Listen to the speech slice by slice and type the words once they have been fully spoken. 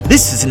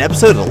This is an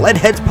episode of the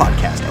Leadheads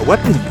Podcast, a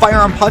weapons and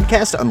firearm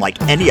podcast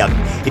unlike any other.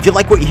 If you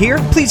like what you hear,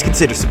 please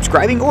consider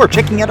subscribing or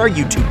checking out our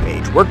YouTube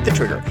page. Work the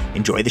trigger.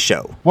 Enjoy the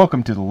show.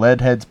 Welcome to the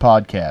Leadheads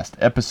Podcast,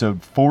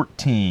 episode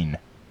 14,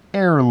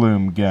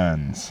 Heirloom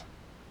Guns.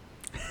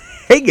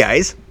 Hey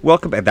guys,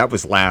 welcome back. That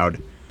was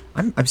loud.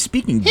 I'm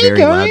speaking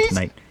very loud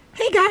tonight.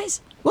 Hey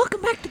guys,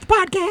 welcome back to the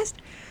podcast.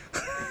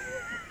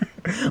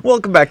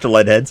 Welcome back to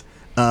Leadheads.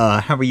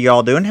 How are you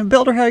all doing? And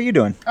Builder, how are you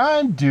doing?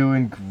 I'm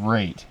doing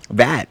great.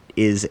 That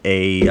is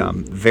a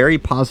very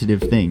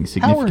positive thing.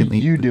 Significantly.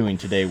 How are you doing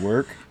today,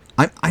 work?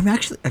 I'm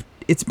actually.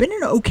 It's been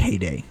an okay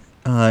day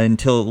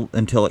until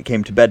it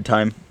came to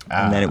bedtime,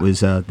 and then it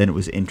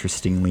was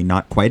interestingly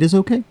not quite as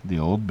okay. The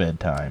old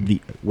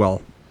bedtime.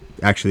 Well,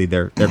 actually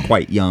they're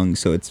quite young,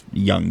 so it's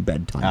young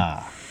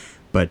bedtime.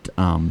 But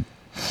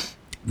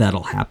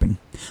that'll happen.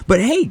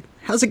 But hey,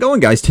 how's it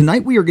going, guys?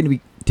 Tonight we are going to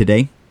be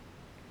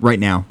Right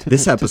now,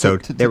 this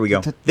episode. There we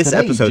go. This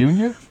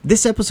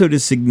episode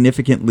is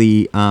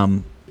significantly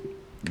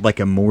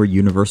like a more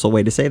universal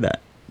way to say that.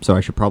 So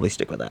I should probably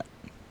stick with that.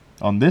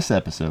 On this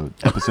episode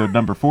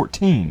number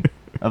 14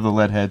 of the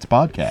Leadheads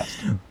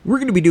Podcast, we're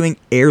going to be doing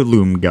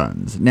heirloom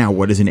guns. Now,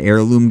 what is an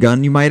heirloom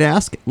gun, you might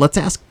ask? Let's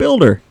ask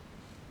Builder.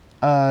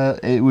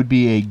 It would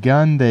be a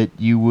gun that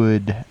you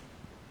would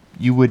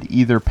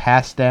either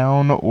pass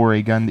down, or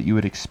a gun that you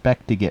would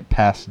expect to get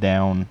passed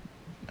down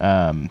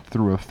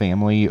through a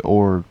family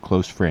or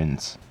close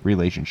friends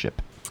relationship.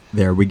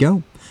 There we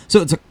go.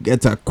 So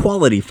it's a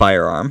quality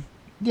firearm.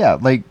 Yeah,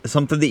 like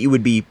something that you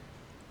would be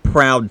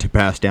proud to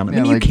pass down. I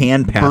mean, like you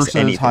can pass Versus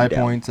anything high down.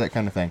 Points, that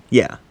kind of thing.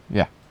 Yeah.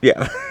 A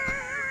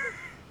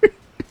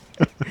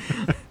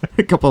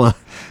couple of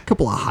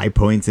high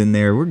points in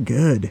there. We're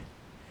good.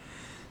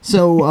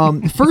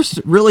 So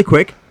first, really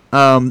quick,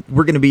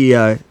 we're gonna be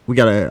we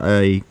got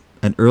an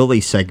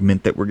early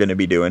segment that we're gonna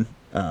be doing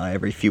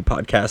every few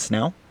podcasts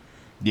now.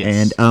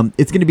 Yes. And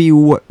it's going to be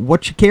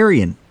what you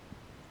carrying.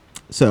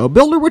 So,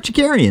 Builder, what you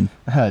carrying?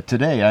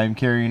 Today, I'm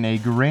carrying a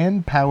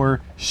Grand Power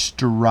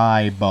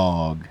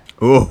Strybog.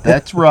 Oh,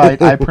 that's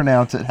right. I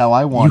pronounce it how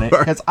I want it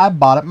because I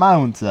bought it my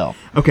own self.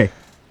 Okay.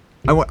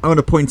 I want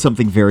to point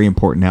something very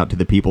important out to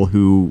the people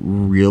who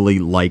really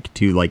like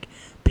to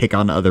pick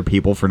on other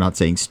people for not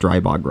saying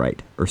Strybog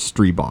right, or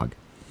Strybog.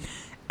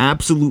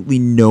 Absolutely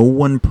no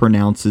one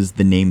pronounces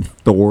the name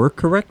Thor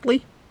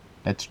correctly.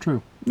 That's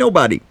true.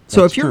 Nobody.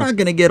 So if you're not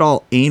going to get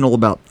all anal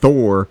about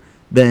Thor,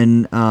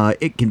 then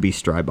it can be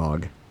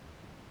Strybog.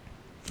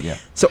 Yeah.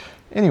 So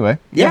anyway,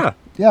 yeah,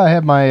 I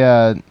have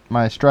my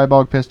my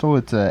Strybog pistol.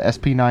 It's a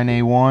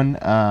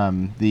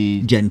SP9A1.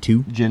 The Gen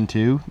 2.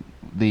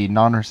 The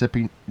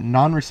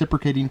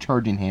non-reciprocating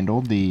charging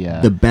handle.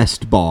 The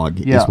best bog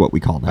is what we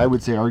call that. I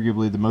would say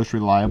arguably the most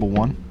reliable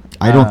one.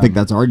 I don't think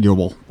that's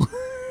arguable.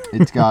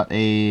 It's got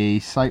a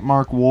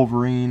Sightmark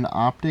Wolverine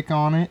optic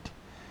on it.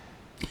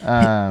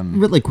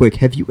 Really quick,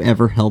 have you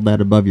ever held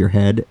that above your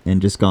head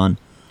and just gone,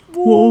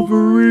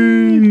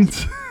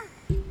 Wolverines?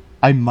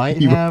 I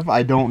might have.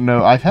 I don't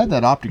know. I've had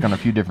that optic on a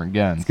few different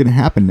guns. It's going to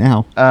happen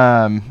now.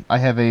 I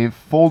have a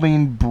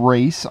folding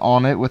brace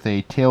on it with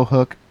a tail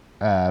hook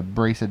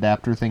brace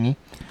adapter thingy.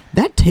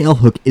 That tail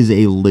hook is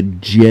a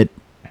legit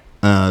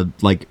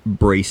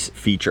brace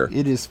feature.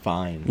 It is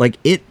fine.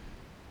 The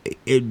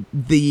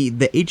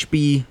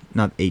HB,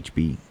 not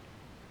HB.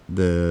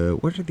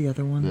 What are the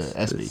other ones? The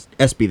SB.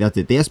 SB, that's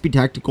it. The SB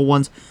tactical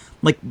ones,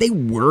 they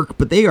work,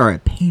 but they are a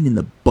pain in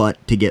the butt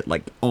to get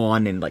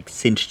on and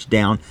cinched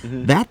down.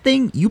 Mm-hmm. That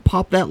thing, you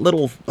pop that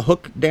little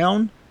hook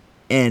down,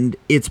 and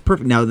it's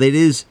perfect. Now it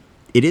is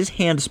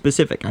hand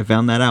specific. I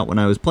found that out when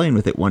I was playing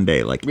with it one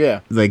day.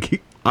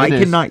 I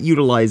cannot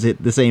utilize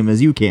it the same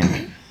as you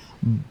can,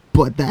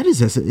 but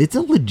it's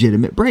a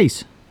legitimate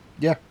brace.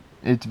 Yeah,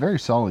 it's very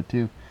solid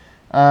too.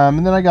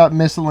 And then I got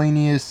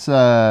miscellaneous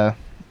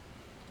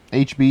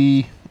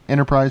HB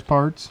Enterprise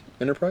parts.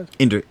 Industries.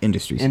 HB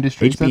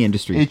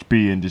Industries.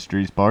 HB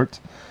Industries parts.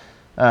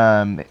 You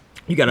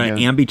got an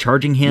ambi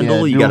charging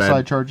handle. Yeah, you got dual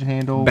side charging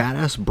handle.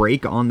 Badass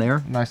brake on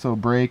there. Nice little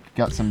brake.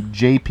 Got some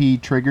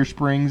JP trigger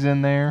springs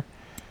in there.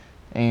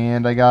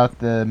 And I got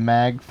the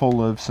mag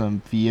full of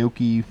some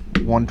Fiocchi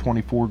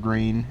 124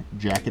 grain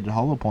jacketed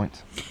hollow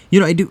points.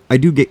 I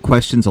do get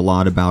questions a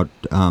lot about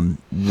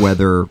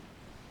whether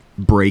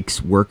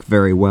brakes work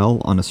very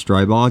well on a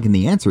Strybog, and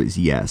the answer is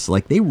yes.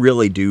 They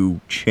really do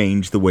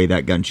change the way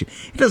that gun shoots.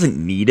 It doesn't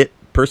need it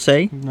per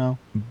se. No.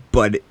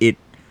 But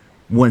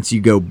once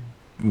you go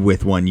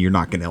with one, you're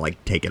not going to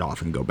take it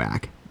off and go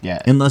back.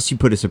 Yeah. Unless you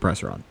put a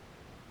suppressor on.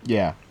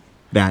 Yeah.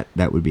 That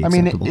would be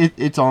acceptable. I mean,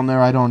 it's on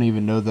there. I don't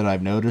even know that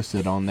I've noticed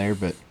it on there,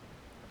 but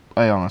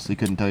I honestly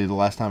couldn't tell you the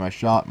last time I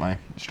shot my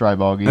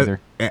Strybog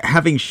either.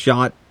 Having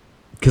shot,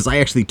 because I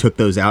actually took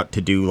those out to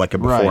do a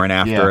before and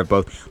after of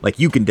both.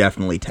 You can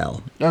definitely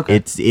tell.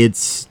 Okay.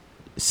 It's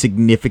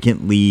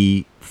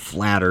significantly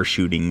flatter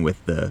shooting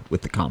with the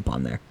comp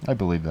on there. I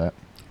believe that.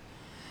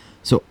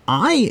 So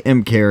I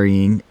am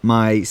carrying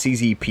my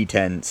CZ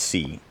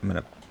P10C. I'm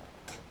gonna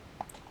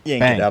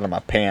yank it out of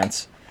my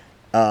pants.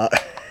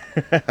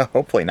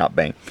 Hopefully not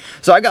bang.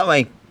 So I got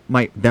my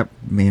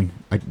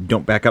I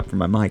don't back up from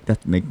my mic.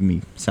 That's making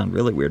me sound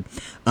really weird.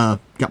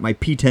 Got my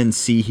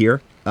P10C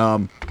here.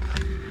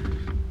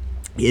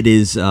 It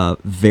is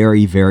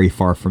very, very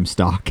far from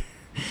stock.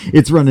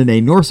 It's running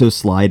a Norso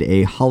slide,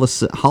 a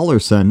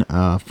Hollerson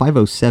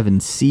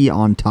 507C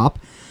on top.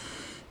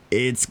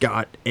 It's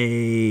got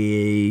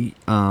a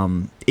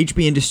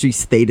HB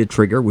Industries Theta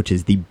trigger, which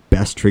is the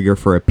best trigger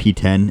for a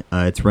P10.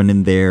 It's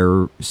running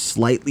their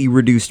slightly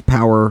reduced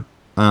power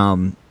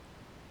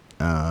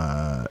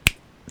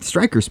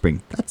striker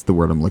spring. That's the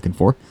word I'm looking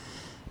for.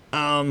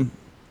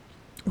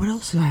 What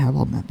else do I have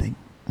on that thing?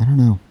 I don't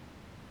know.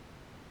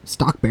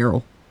 Stock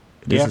barrel.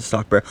 It is a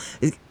stock barrel.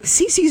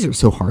 CZs are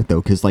so hard,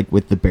 though, because like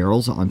with the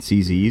barrels on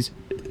CZs,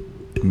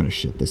 I'm going to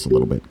shit this a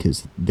little bit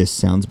because this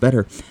sounds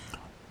better.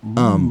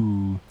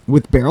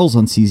 With barrels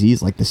on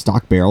CZs, like the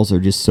stock barrels are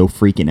just so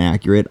freaking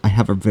accurate. I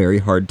have a very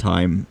hard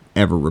time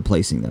ever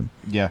replacing them.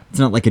 Yeah. It's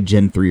not like a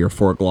Gen 3 or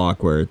 4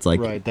 Glock where it's like...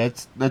 Right,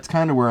 that's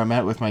kind of where I'm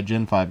at with my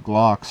Gen 5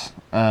 Glocks.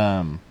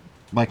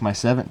 Like my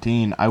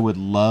 17, I would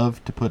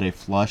love to put a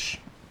flush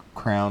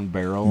crown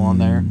barrel on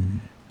there,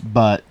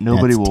 but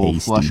nobody will tasty.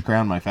 flush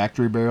crown my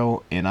factory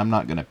barrel, and I'm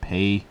not going to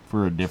pay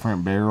for a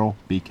different barrel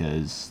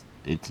because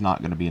it's not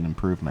going to be an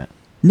improvement.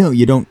 No,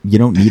 you don't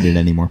need it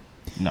anymore.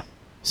 No.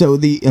 So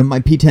the my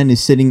P10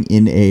 is sitting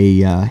in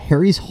a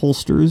Harry's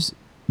Holsters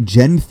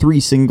Gen 3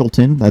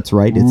 Singleton. That's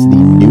right. It's the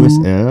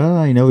newest.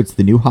 I know it's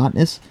the new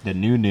hotness. The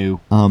new.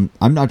 I'm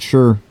not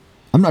sure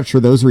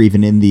those are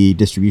even in the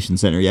distribution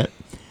center yet.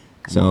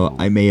 So Whoa.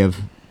 I may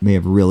have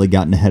really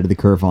gotten ahead of the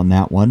curve on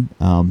that one.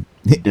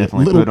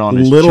 Definitely put on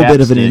his little chapstick,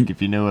 bit of an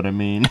if you know what I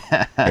mean.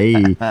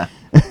 hey, a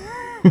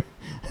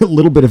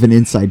little bit of an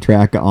inside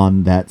track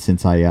on that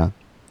since I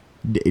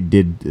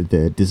did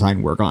the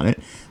design work on it,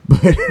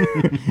 but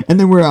and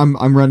then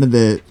I'm running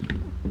the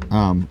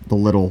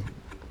little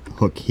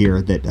hook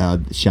here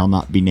that shall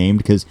not be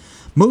named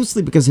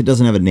mostly because it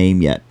doesn't have a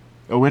name yet.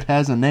 Oh, it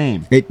has a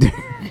name. We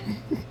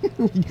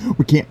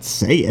can't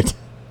say it.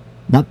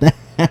 Not that.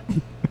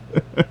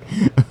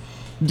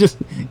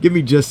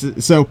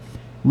 So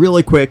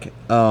really quick.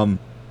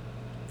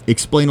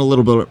 Explain a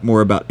little bit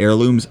more about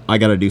heirlooms. I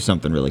got to do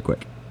something really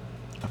quick.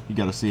 You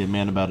got to see a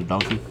man about a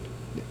donkey.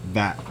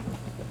 That.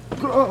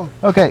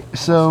 Okay,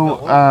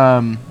 so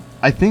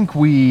I think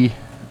we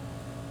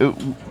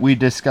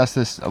discussed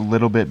this a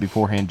little bit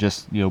beforehand,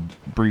 just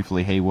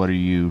briefly. Hey,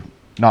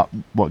 not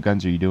what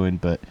guns are you doing,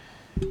 but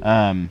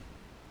mine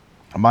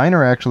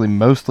are actually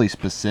mostly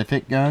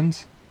specific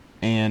guns,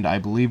 and I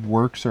believe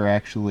works are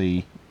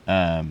actually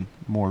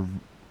more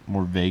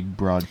vague,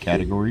 broad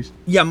categories.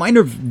 Yeah, mine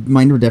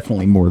are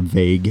definitely more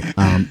vague.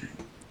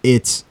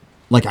 It's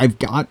like I've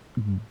got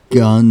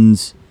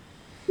guns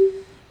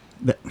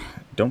that.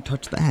 Don't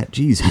touch that,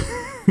 jeez.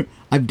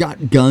 I've got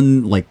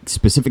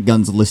specific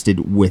guns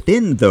listed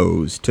within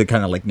those to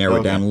kind of narrow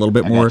it down a little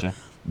bit more. Gotcha.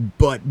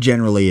 But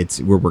generally,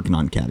 we're working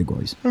on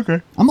categories.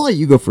 Okay. I'm gonna let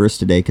you go first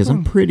today because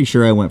I'm pretty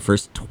sure I went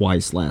first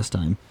twice last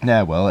time.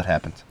 Yeah, well, it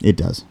happens. It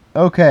does.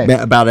 Okay.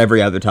 About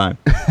every other time.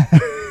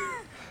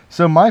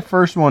 So my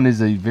first one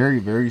is a very,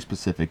 very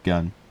specific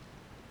gun,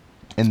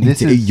 and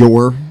this is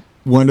your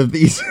one of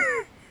these.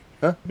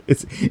 Huh?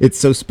 It's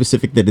so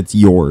specific that it's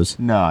yours.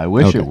 No, I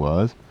wish it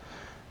was.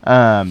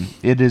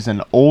 It is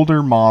an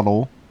older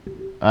model,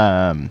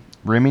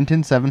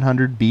 Remington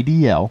 700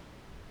 BDL,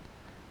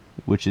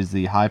 which is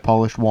the high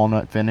polished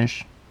walnut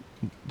finish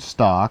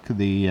stock,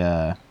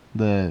 the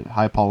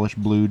high polished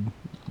blued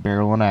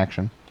barrel in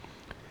action,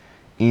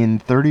 in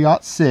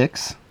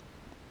 30-06,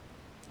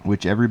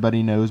 which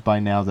everybody knows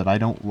by now that I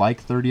don't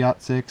like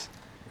 30-06.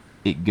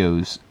 It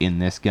goes in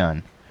this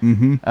gun,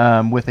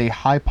 with a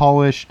high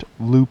polished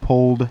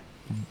loopholed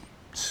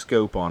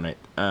scope on it.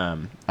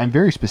 I'm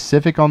very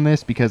specific on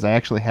this because I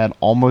actually had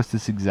almost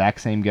this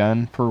exact same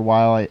gun for a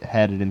while. I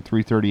had it in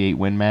 338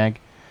 Win Mag,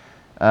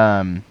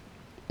 and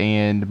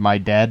my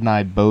dad and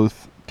I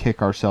both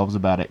kick ourselves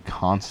about it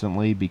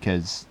constantly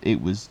because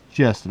it was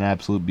just an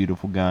absolute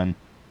beautiful gun.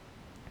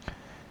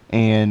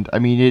 And I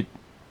mean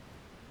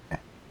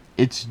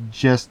it's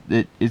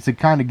the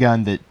kind of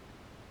gun that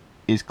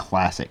is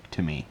classic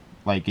to me.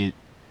 Like it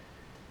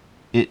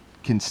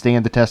can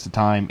stand the test of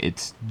time.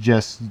 It's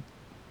just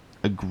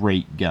a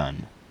great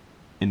gun,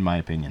 in my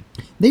opinion.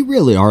 They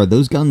really are.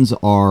 Those guns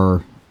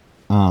are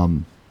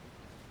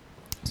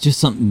it's just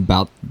something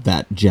about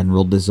that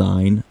general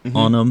design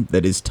on them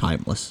that is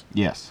timeless.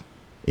 Yes.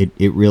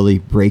 It really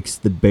breaks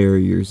the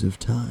barriers of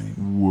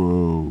time.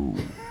 Whoa.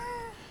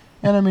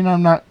 And I mean,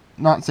 I'm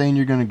not saying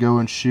you're going to go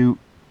and shoot,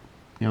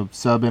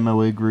 sub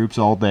MOA groups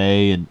all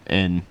day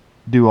and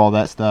do all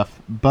that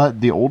stuff,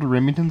 but the older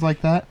Remingtons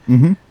like that,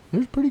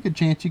 there's a pretty good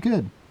chance you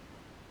could.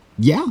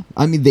 Yeah.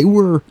 I mean, they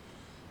were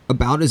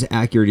about as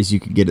accurate as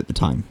you could get at the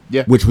time.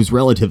 Yeah. Which was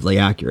relatively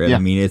accurate. Yeah. I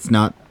mean, it's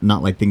not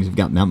like things have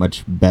gotten that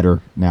much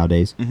better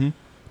nowadays.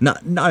 Not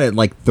at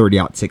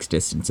 30-06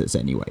 distances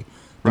anyway.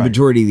 The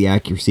majority of the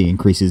accuracy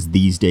increases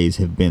these days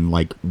have been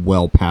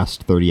well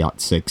past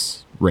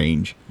 30-06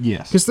 range.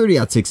 Yes. Because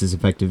 30-06 is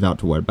effective out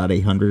to what, about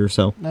 800 or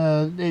so?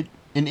 In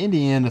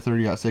Indiana,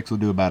 30-06 will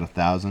do about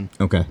 1,000.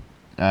 Okay.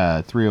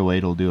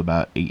 .308 will do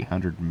about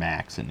 800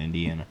 max in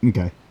Indiana.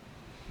 Okay.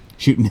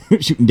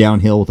 Shooting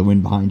downhill with the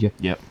wind behind you.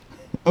 Yep.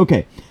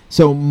 Okay,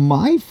 so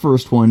my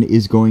first one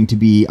is going to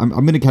be. I'm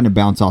going to kind of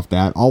bounce off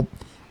that.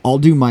 I'll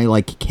do my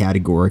like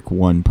categoric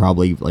one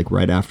probably like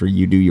right after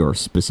you do your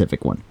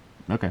specific one.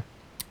 Okay.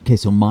 Okay,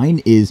 so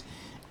mine is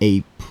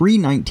a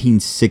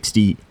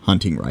pre-1960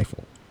 hunting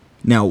rifle.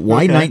 Now,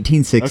 why Okay.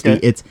 1960? Okay.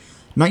 It's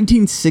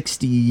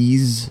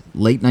 1960s,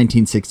 late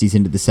 1960s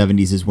into the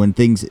 70s is when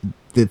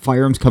the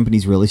firearms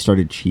companies really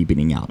started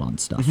cheapening out on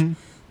stuff.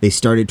 They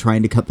started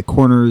trying to cut the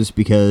corners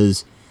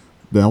because,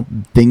 well,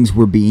 things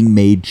were being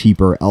made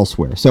cheaper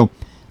elsewhere. So,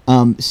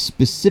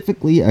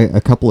 specifically, a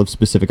couple of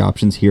specific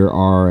options here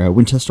are a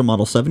Winchester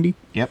Model 70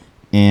 Yep.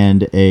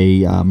 and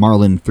a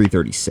Marlin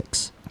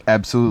 336.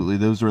 Absolutely.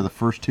 Those were the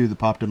first two that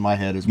popped in my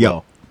head as Yep.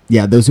 well.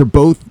 Yeah, those are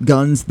both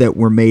guns that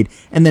were made,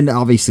 and then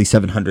obviously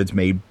 700s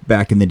made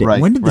back in the day. Right,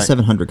 When did the right.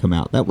 700 come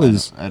out? That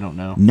was I don't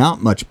know.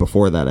 not much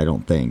before that, I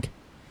don't think.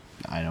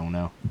 I don't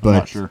know. I'm But-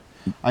 not sure.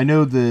 I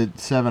know the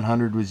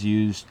 700 was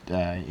used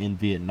in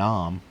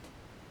Vietnam.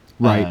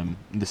 Right.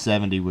 The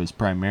 70 was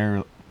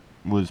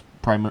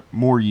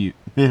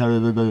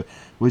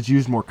was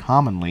used more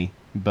commonly,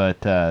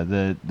 but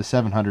the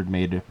 700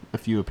 made a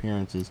few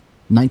appearances.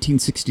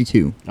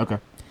 1962. Okay.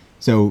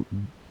 So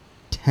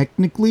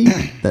technically,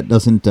 that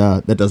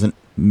doesn't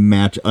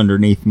match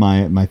underneath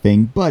my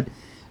thing, but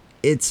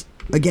it's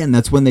again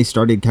that's when they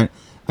started kind of.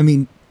 I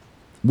mean,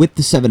 with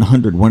the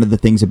 700, one of the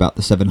things about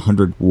the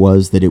 700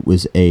 was that it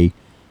was a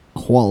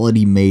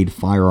quality made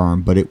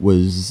firearm, but it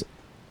was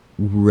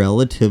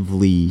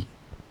relatively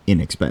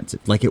inexpensive.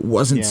 Like it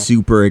wasn't Yeah.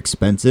 super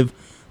expensive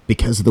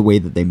because of the way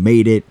that they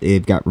made it.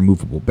 They've got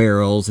removable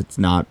barrels. It's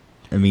not.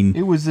 I mean,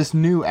 It was this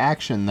new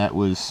action that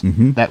was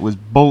Mhm. that was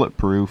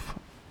bulletproof,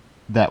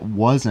 that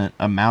wasn't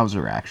a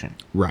Mauser action.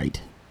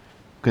 right.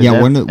 'Cause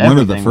Yeah, one of the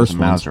everything was first a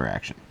ones. Mauser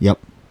action. Yep.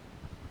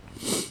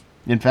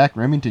 In fact,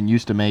 Remington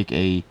used to make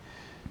a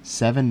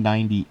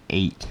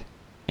 798,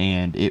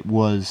 and it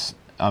was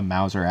a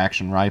Mauser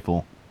action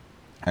rifle.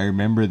 I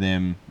remember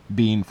them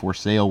being for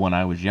sale when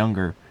I was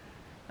younger,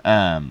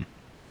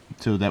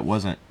 so that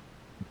wasn't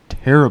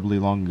terribly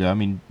long ago. I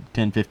mean,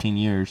 10, 15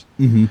 years.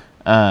 Mm-hmm.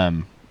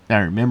 I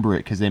remember it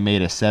because they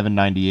made a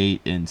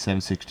 798 in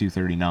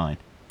 7.6239,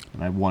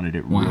 and I wanted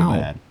it real Wow.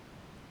 bad.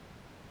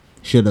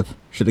 Should have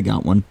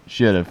got one.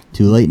 Should have,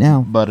 Too late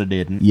now. but I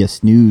didn't. You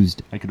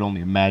snoozed. I could only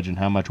imagine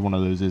how much one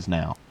of those is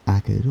now. I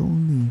could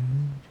only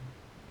imagine.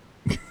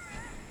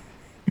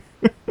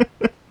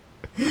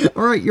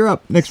 All right, you're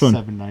up. Next one.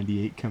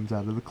 798 comes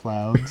out of the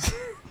clouds.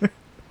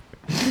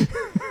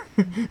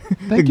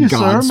 Thank you, God sir.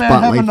 May I have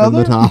spotlight from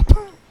another? the top.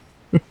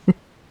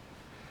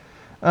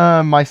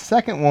 My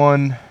second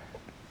one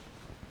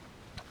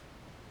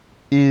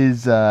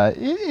is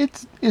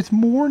it's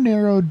more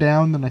narrowed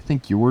down than I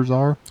think yours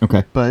are,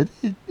 Okay. but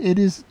it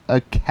is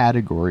a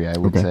category, I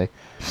would Okay.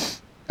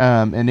 say,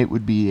 and it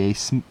would be a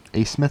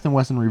Smith &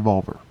 Wesson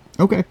revolver.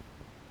 Okay.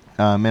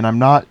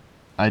 And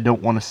I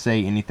don't want to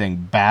say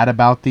anything bad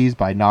about these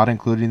by not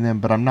including them,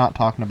 but I'm not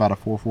talking about a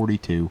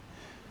 442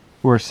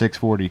 or a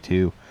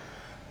 642.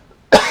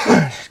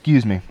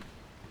 Excuse me.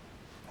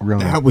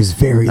 Rona. That was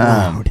very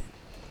loud.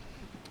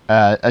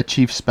 A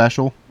Chief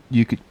Special.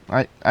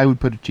 I would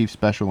put a Chief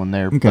Special in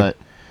there, Okay.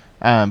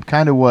 but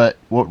kind of what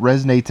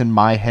resonates in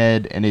my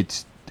head, and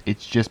it's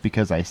just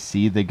because I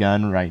see the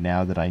gun right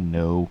now that I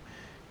know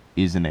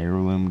is an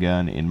heirloom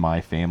gun in my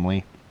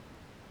family.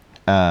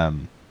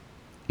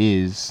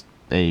 Is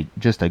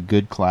just a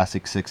good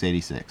classic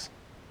 686.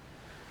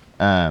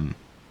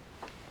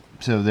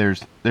 So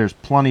there's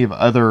plenty of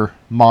other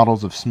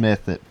models of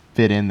Smith that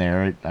fit in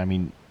there. I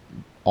mean,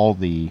 all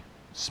the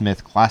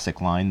Smith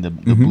classic line, the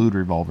blued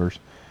revolvers.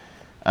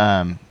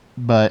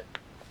 But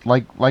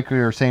like we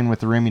were saying with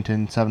the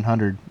Remington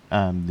 700,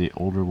 the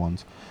older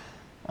ones,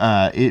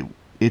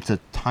 it's a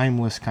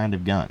timeless kind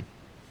of gun,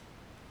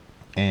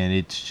 and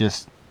it's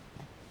just,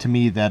 to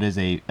me, that is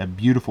a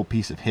beautiful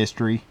piece of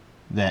history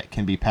that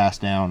can be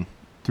passed down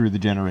through the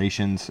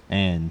generations.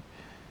 And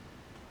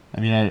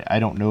I mean, I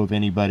don't know of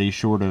anybody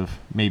short of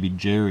maybe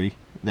Jerry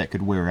that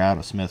could wear out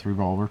a Smith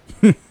revolver.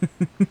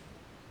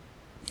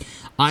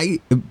 I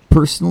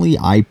personally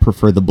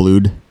prefer the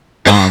blued,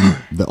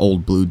 the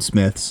old blued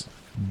Smiths,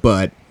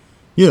 but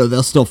you know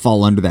they'll still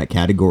fall under that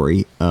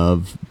category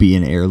of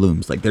being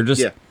heirlooms. Like they're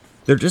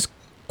just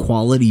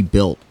quality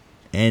built.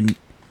 And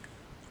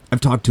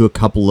I've talked to a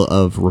couple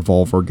of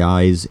revolver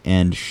guys,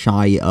 and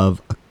shy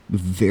of a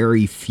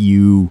very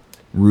few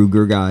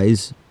Ruger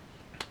guys,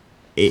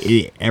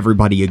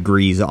 everybody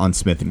agrees on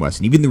Smith &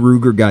 Wesson. Even the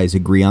Ruger guys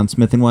agree on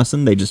Smith &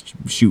 Wesson. They just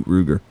shoot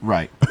Ruger.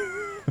 Right.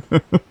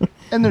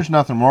 And there's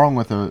nothing wrong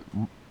with a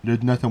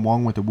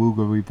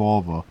Ruger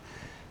revolver.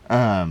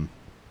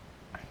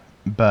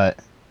 But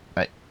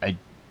I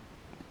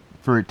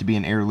for it to be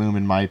an heirloom,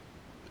 in my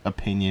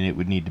opinion, it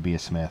would need to be a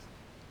Smith.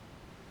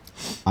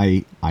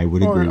 I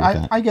would agree with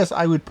that. I guess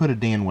I would put a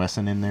Dan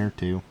Wesson in there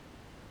too.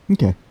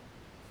 Okay.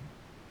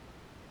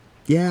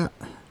 Yeah.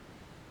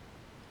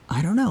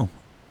 I don't know.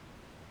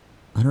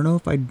 I don't know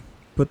if I'd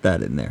put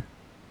that in there.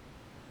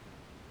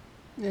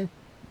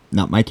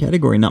 Not my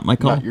category, not my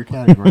call. Not your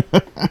category.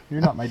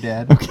 You're not my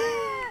dad.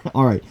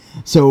 All right.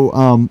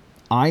 So,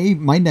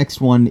 my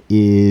next one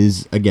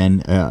is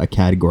again a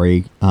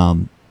category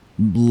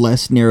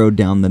less narrowed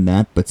down than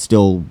that, but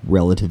still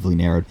relatively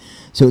narrowed.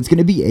 So it's going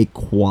to be a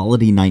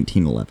quality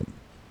 1911.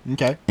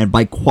 Okay. And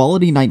by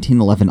quality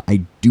 1911,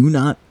 I do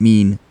not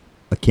mean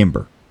a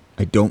Kimber.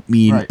 I don't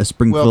mean Right. a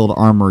Springfield Well,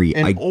 Armory.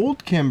 An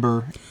old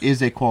Kimber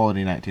is a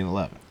quality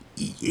 1911.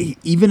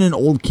 Even an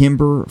old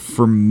Kimber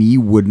for me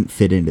wouldn't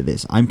fit into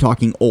this. I'm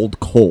talking old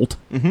Colt.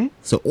 Mm-hmm.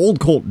 So old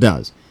Colt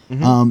does.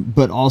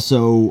 But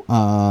also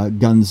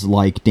guns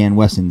like Dan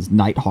Wesson's,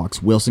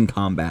 Nighthawks, Wilson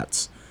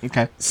Combats,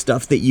 Okay.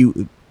 stuff that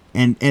you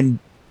and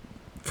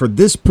for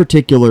this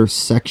particular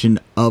section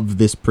of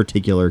this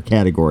particular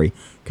category,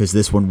 because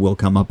this one will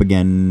come up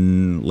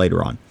again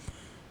later on.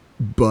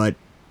 But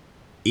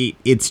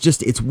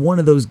it's one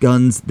of those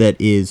guns that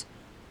is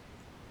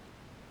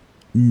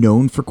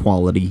known for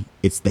quality.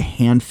 It's the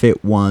hand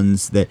fit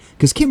ones that,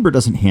 because Kimber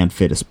doesn't hand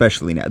fit,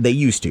 especially now. They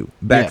used to.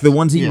 Back Yes, the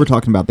ones that you yeah. were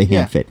talking about, they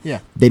hand fit. yeah.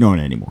 They don't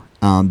anymore.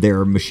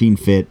 They're machine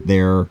fit.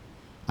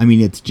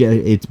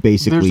 It's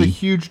basically There's a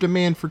huge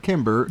demand for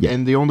Kimber, Yeah.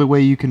 and the only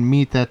way you can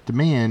meet that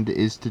demand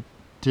is to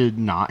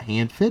not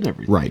hand fit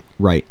everything.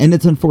 right, and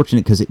it's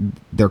unfortunate because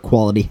their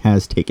quality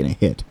has taken a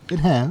hit. It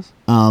has.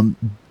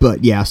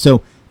 But yeah,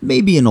 so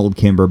maybe an old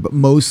Kimber, but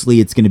mostly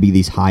it's going to be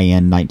these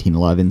high-end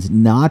 1911s.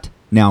 Not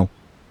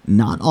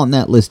on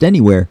that list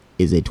anywhere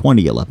is a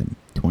 2011.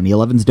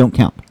 2011s don't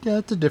count. Yeah,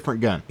 it's a different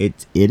gun.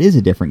 It is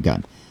a different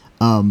gun.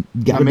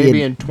 Gotta Maybe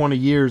be in 20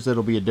 years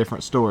it'll be a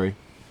different story.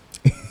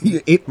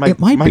 it My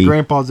might be.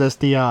 grandpa's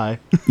STI.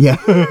 Yeah.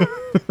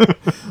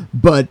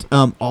 But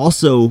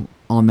also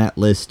on that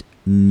list,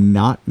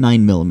 not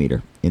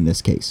 9mm in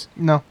this case.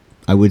 No.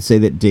 I would say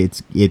that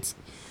it's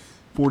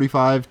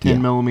 45, 10 Yeah.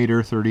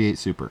 millimeter, 38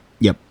 Super.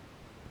 Yep.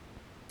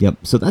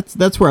 So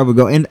that's where I would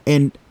go,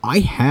 and I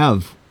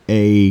have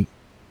a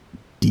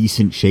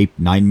decent shape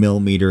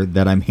 9mm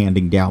that I'm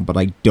handing down, but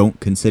I don't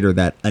consider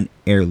that an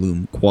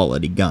heirloom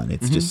quality gun.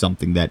 It's just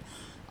something that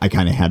I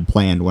kind of had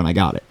planned when I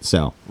got it.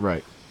 So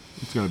Right.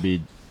 It's going to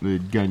be the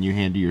gun you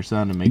hand to your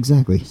son and make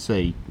sure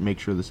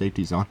the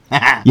safety's on.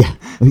 yeah,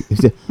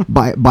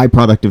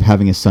 byproduct of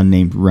having a son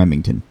named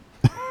Remington.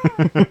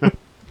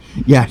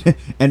 Yeah,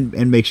 and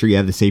make sure you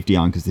have the safety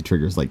on because the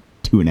trigger's like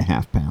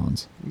 2.5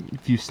 pounds.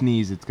 If you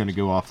sneeze, it's going to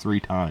go off 3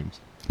 times.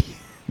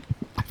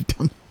 I've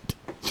done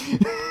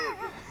that.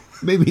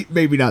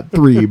 maybe not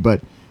 3,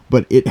 but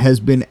it has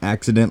been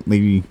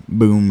accidentally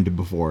boomed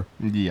before.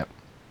 Yep.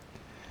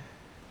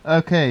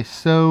 Okay,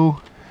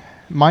 so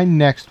my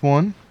next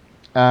one,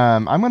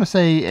 I'm going to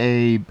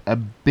say a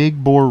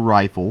big bore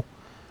rifle.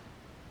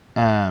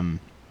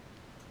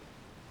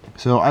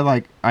 So I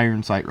like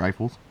iron sight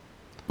rifles.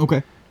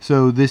 Okay.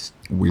 So this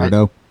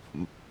Weirdo.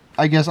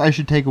 I guess I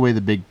should take away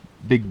the big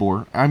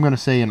bore. I'm going to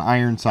say an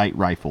iron sight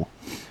rifle.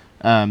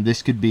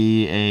 This could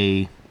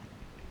be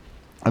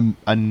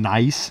a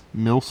nice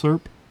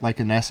milsurp, like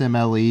an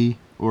SMLE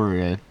or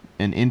an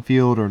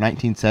Enfield or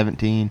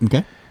 1917.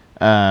 Okay.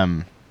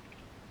 I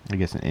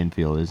guess an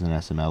Enfield is an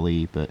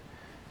SMLE, but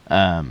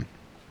I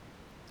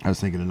was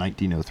thinking of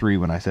 1903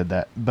 when I said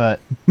that. But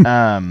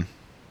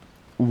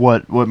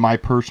what my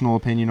personal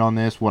opinion on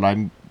this,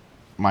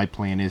 my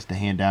plan is to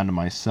hand down to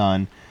my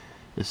son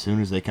as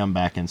soon as they come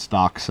back in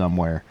stock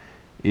somewhere,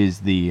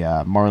 is the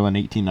Marlin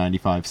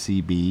 1895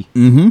 CB.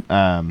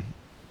 Mm-hmm.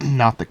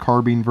 Not the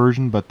carbine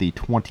version, but the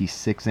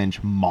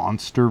 26-inch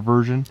monster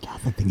version. God,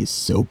 that thing is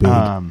so big.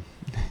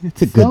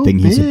 It's a good thing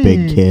he's a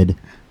big kid.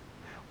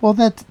 Well,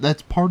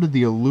 that's part of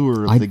the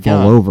allure of the I'd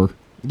gun. fall over.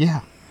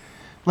 Yeah,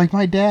 like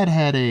my dad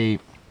had a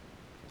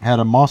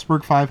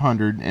Mossberg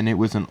 500, and it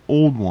was an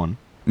old one,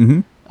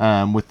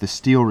 with the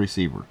steel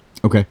receiver.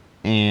 Okay.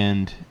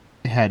 And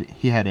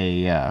he had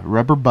a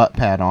rubber butt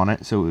pad on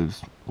it, so it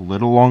was a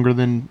little longer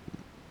than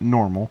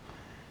normal,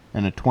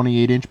 and a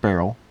 28-inch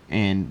barrel.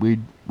 And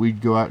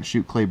we'd go out and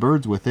shoot clay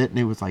birds with it, and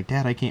it was like,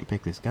 Dad, I can't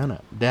pick this gun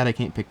up. Dad, I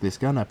can't pick this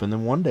gun up. And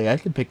then one day I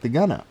could pick the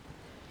gun up,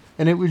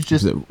 and it was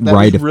just It was a that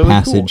rite was of really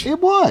passage. Cool.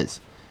 It was,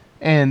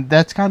 and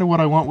that's kind of what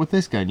I want with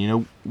this gun. You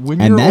know,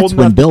 when And you're that's old when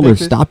enough to builders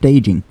pick it- stopped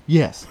aging.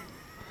 Yes.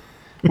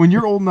 When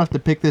you're old enough to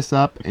pick this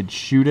up and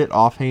shoot it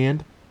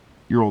offhand,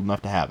 you're old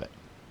enough to have it.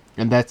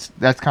 And that's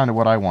kind of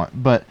what I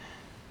want. But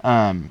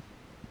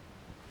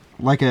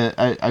like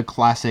a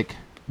classic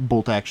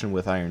bolt action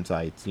with iron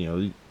sights, you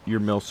know, your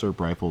milsurp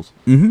rifles.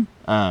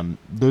 Mm-hmm.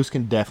 Those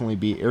can definitely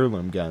be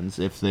heirloom guns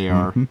if they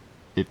are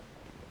if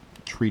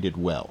treated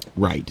well.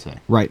 Right. I'd say.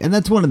 Right. And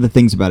that's one of the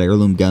things about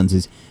heirloom guns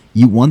is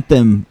you want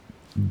them,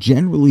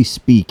 generally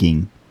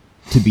speaking,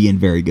 to be in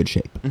very good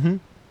shape.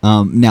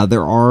 Now,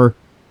 there are...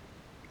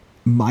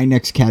 My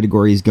next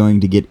category is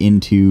going to get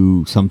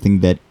into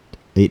something that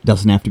it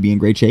doesn't have to be in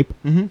great shape.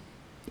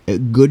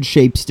 Good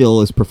shape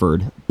still is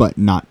preferred, but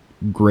not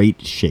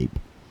great shape.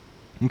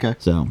 Okay.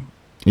 So,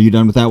 are you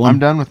done with that one? I'm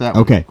done with that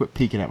one. Okay. Quit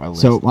peeking at my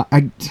list. So,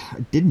 I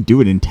didn't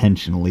do it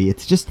intentionally.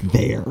 It's just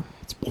there.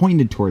 It's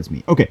pointed towards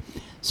me. Okay.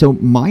 So,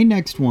 my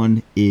next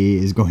one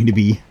is going to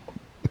be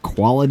a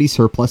quality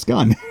surplus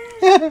gun.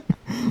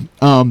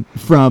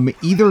 From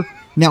either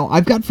now,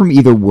 I've got from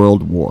either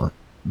World War,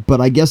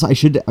 but I guess I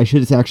should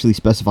actually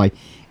specify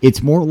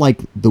it's more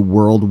like the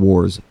World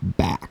Wars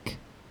back.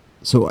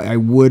 So I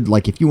would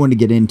like if you want to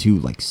get into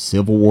like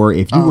Civil War,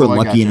 if you were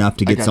lucky enough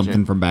to get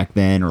something from back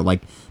then, or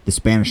like the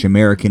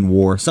Spanish-American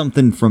War,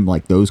 something from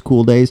like those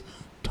cool days,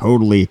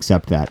 totally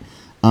accept that.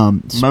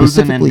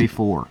 Mosin and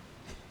before.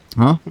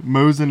 Huh?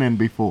 Mosin and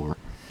before.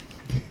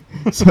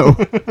 So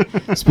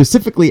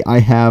specifically, I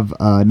have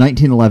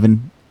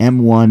 1911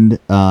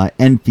 M1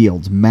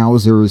 Enfields,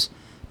 Mausers,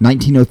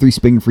 1903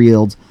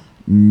 Springfields,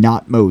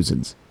 not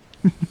Mosins.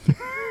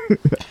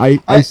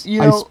 I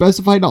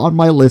specified on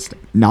my list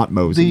not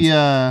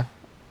Mosins.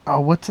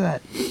 What's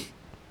that?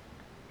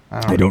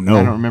 I don't know.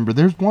 I don't remember.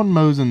 There's one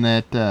Mosin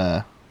that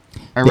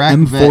Iraq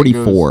the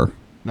M44.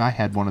 I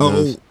had one of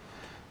those.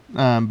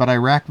 But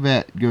Iraq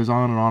Vet goes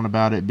on and on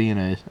about it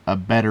being a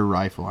better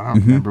rifle. I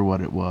don't remember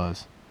what it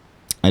was.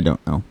 I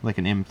don't know. Like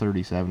an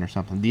M37 or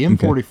something. The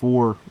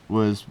M44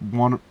 was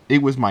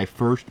it was my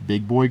first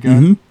big boy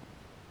gun.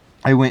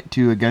 I went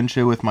to a gun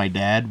show with my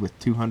dad with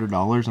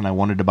 $200 and I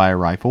wanted to buy a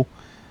rifle.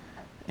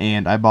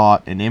 And I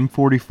bought an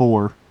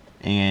M44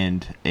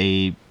 and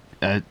a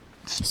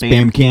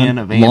spam can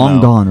of ammo. Long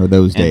gone are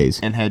those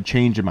days. And had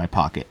change in my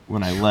pocket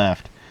when I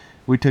left.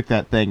 We took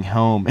that thing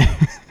home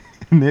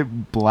and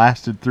it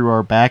blasted through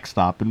our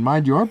backstop. And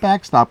mind you, our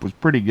backstop was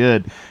pretty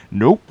good.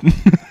 Nope.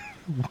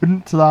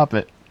 Wouldn't stop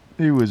it.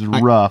 It was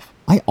rough.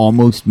 I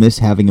almost miss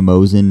having a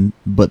Mosin,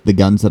 but the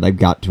guns that I've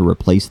got to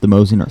replace the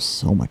Mosin are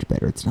so much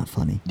better. It's not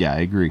funny. Yeah, I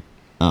agree.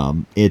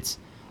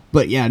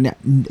 But yeah,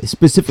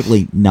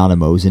 specifically not a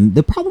Mosin.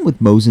 The problem with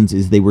Mosins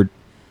is they were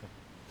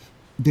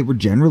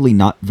generally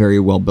not very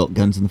well built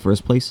guns in the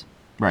first place.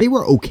 Right. They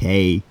were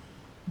okay,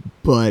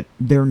 but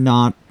they're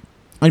not.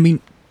 I mean,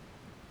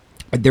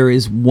 there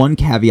is one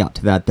caveat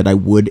to that I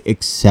would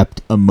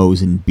accept a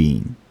Mosin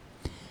being,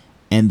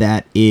 and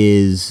that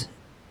is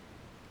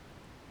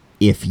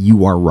if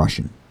you are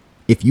Russian.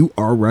 If you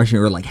are Russian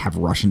or like have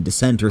Russian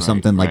descent or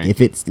something, like if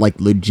it's like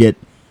legit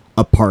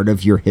a part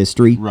of your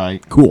history,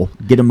 right? Cool.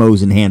 Get a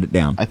Mosin, hand it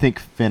down. I think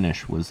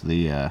Finnish was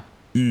the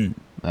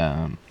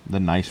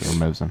nicer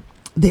Mosin.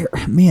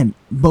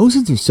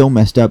 Mosins are so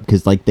messed up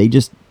because like they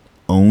just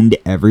owned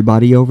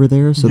everybody over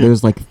there. So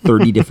there's like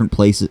 30 different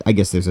places. I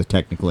guess there's a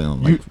technically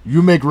on like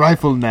you make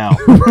rifle now.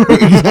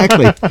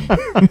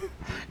 Exactly.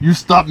 You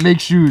stop make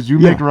shoes. You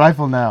make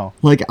rifle now.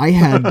 Like I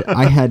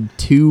had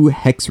 2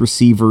 hex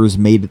receivers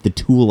made at the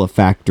Tula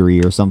factory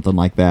or something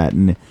like that,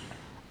 and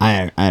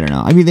I don't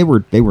know. I mean they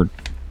were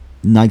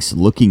nice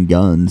looking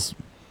guns.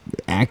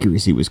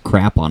 Accuracy was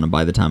crap on them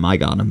by the time I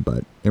got them,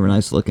 but they were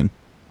nice looking.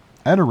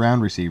 I had a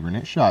round receiver and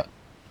it shot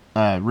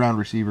round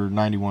receiver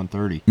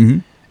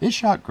 9130. It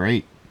shot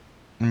great.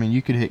 I mean,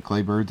 you could hit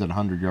clay birds at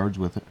 100 yards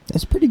with it.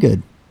 That's pretty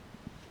good.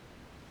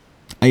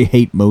 I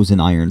hate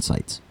Mosin iron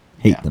sights.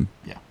 Hate them.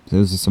 Yeah.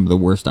 Those are some of the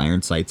worst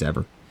iron sights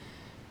ever.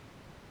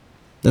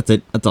 That's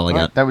it. That's all I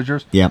got. That was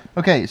yours? Yeah.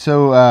 Okay,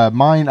 so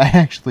mine, I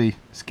actually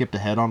skipped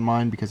ahead on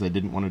mine because I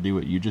didn't want to do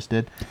what you just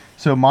did.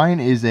 So mine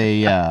is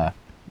and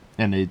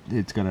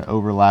it's going to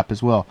overlap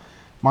as well.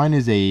 Mine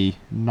is a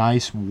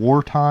nice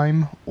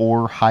wartime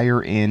or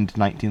higher end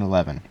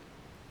 1911.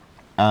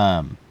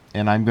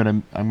 And I'm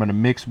gonna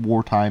mix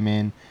wartime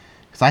in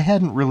because I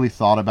hadn't really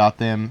thought about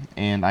them,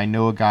 and I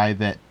know a guy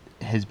that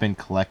has been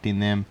collecting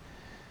them,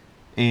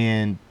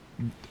 and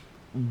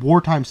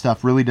wartime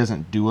stuff really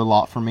doesn't do a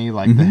lot for me.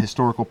 Like the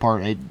historical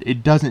part,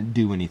 it doesn't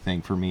do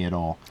anything for me at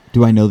all.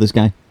 Do I know this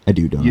guy? I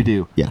do, don't I? You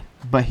do. Yeah.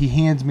 But he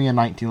hands me a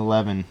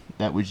 1911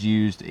 that was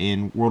used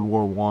in World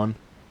War I,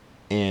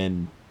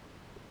 and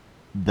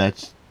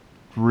that's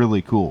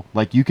really cool.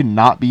 Like, you can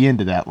not be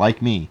into that,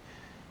 like me,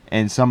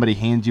 and somebody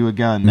hands you a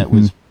gun that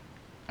was,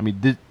 I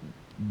mean,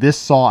 this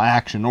saw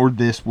action, or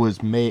this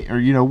was made, or,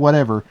 you know,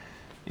 whatever,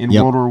 in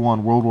World War I,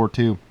 World War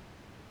II.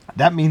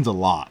 That means a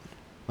lot.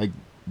 Like,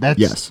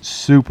 that's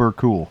super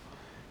cool.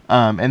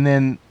 And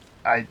then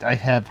I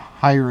have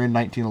higher end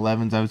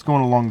 1911s. I was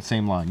going along the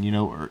same line, you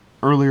know,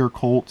 earlier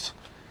Colts.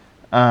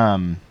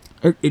 To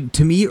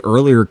me,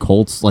 earlier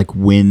Colts like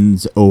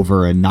wins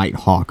over a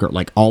Nighthawk or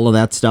like all of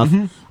that stuff.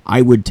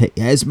 I would take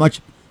as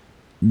much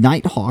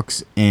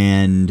Nighthawks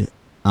and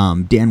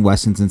Dan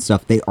Wessons and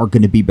stuff. They are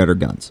going to be better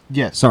guns.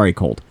 Yes. Sorry,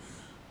 Colt.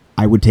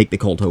 I would take the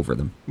Colt over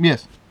them.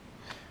 Yes.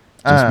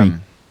 Just me.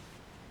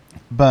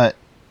 But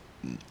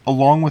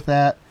along with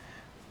that,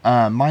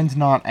 mine's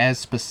not as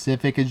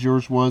specific as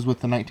yours was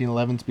with the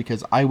 1911s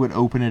because I would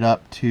open it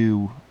up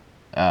to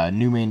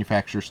new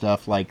manufacturer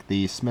stuff like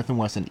the Smith &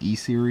 Wesson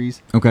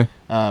E-Series. Okay.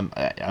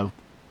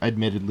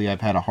 Admittedly,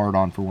 I've had a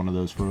hard-on for one of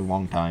those for a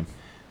long time.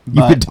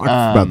 You've been talking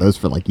about those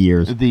for like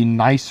years.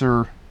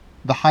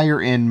 The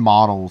higher-end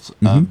models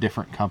of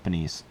different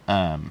companies,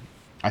 I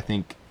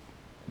think,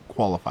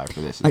 qualify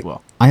for this as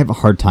well. I have a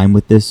hard time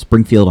with this.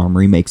 Springfield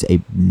Armory makes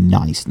a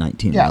nice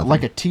 1911. Yeah,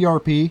 like a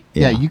TRP.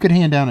 Yeah, you could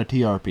hand down a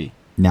TRP.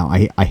 Now,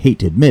 I hate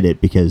to admit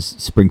it because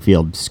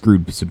Springfield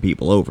screwed some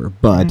people over,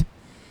 but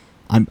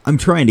I'm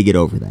trying to get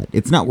over that.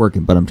 It's not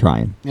working, but I'm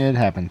trying. It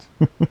happens.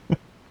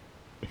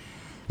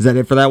 Is that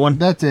it for that one?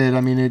 That's it.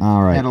 I mean, it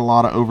All right. had a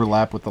lot of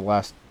overlap with the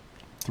last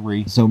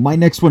 3. So my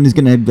next one is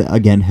going to,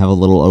 again, have a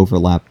little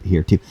overlap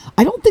here, too.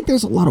 I don't think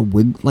there's a lot of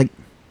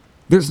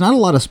there's not a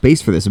lot of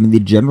space for this. I mean, the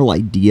general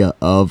idea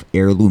of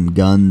heirloom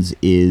guns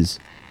is...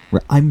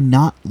 I'm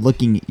not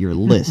looking at your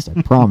list,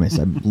 I promise.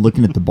 I'm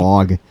looking at the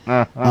bog.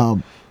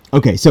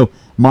 Okay, so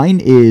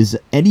mine is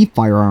any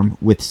firearm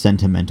with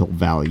sentimental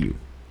value.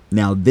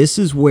 Now, this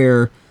is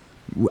where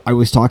I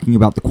was talking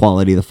about the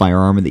quality of the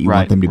firearm and that you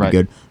want them to be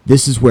good.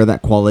 This is where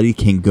that quality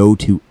can go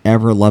to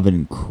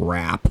ever-loving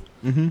crap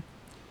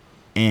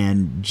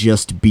and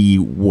just be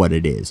what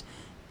it is.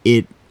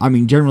 I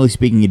mean, generally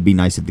speaking, it'd be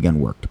nice if the gun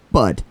worked,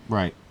 but...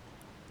 Right.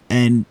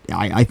 And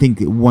I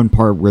think one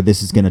part where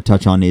this is going to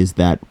touch on is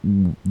that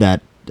the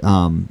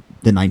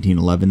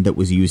 1911 that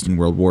was used in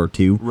World War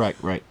II.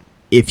 Right.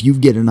 If you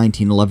get a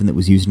 1911 that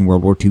was used in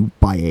World War II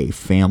by a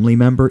family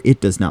member, it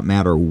does not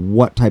matter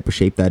what type of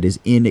shape that is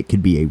in. It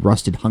could be a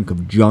rusted hunk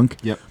of junk.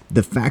 Yep.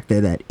 The fact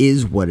that that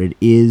is what it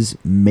is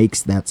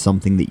makes that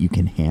something that you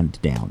can hand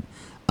down.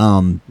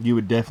 You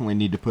would definitely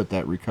need to put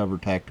that Recover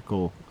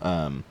Tactical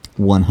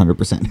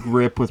 100%.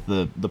 grip with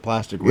the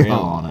plastic rail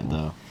on it,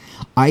 though.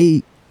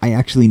 I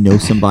actually know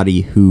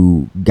somebody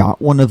who got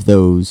one of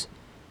those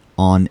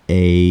on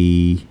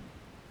a...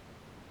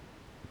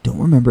 Don't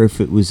remember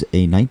if it was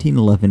a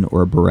 1911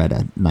 or a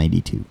Beretta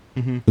 92.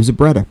 It was a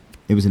Beretta.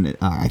 It was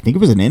I think it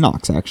was an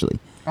Inox, actually.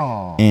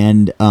 Oh.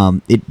 And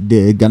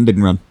the gun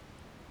didn't run.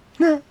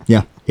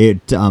 Yeah.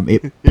 It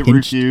pinched,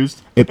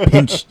 refused. It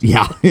pinched.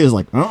 Yeah. It was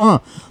like,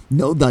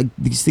 no,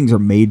 these things are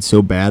made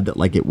so bad that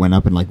like it went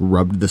up and like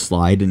rubbed the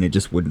slide and it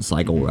just wouldn't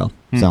cycle well.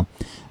 So,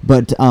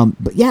 but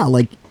yeah,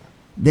 like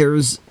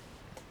there's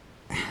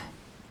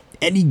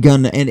any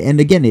gun, and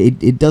again,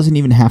 it doesn't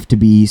even have to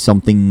be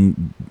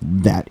something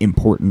that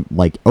important,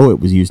 like, oh, it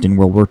was used in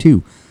World War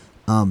II.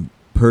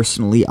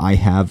 Personally, I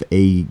have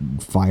a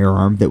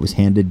firearm that was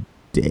handed...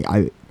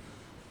 I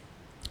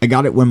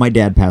got it when my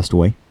dad passed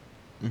away,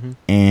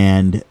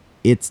 and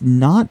it's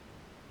not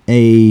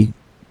a...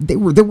 There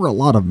were a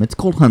lot of them. It's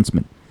called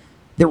Huntsman.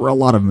 There were a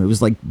lot of them. It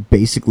was like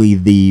basically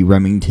the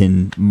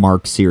Remington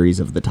Mark series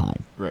of the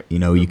time. Right. You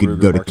know, The you could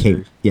Ruger go to Mark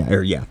series.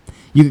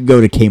 You could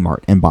go to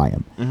Kmart and buy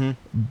them.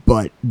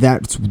 But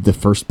that's the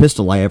first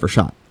pistol I ever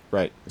shot.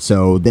 Right.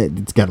 So that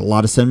it's got a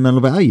lot of sentimental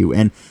value.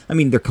 And, I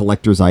mean, they're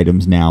collector's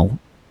items now,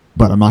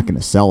 but I'm not going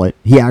to sell it.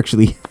 He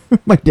actually,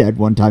 my dad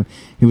one time,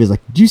 he was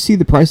like, "Did you see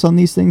the price on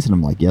these things?" And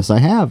I'm like, "Yes, I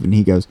have." And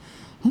he goes,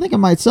 "I think I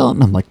might sell it."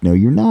 And I'm like, "No,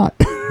 you're not."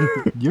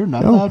 You're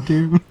not No. allowed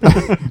to.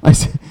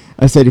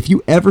 I said, if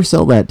you ever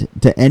sell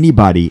that to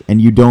anybody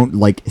and you don't,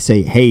 like,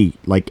 say, "Hey,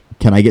 like,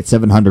 can I get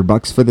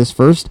 $700 for this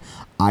first?"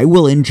 I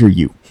will injure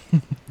you.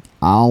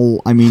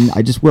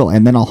 I just will.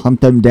 And then I'll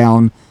hunt them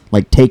down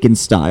like Taken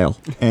style.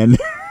 And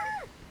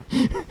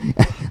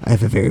I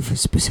have a very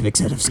specific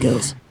set of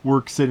skills.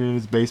 Work sitting in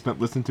his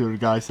basement, listen to a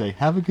guy say,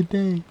 "Have a good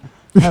day.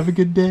 Have a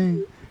good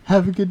day.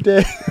 Have a good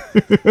day."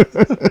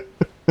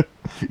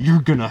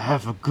 You're gonna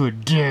have a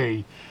good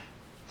day.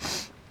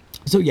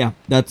 So yeah,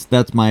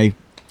 that's my...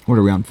 What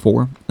are we on,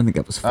 4? I think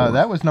that was 4.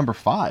 That was number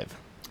 5.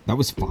 That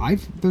was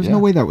 5? There's Yeah. no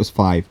way that was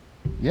 5.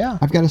 Yeah.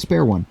 I've got a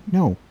spare one.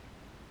 No.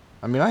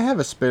 I mean, I have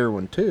a spare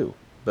one too,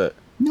 but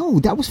No,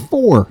 that was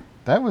 4.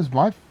 that was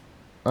my...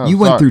 You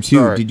went through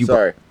 2. Did you?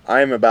 Sorry.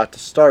 I am about to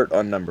start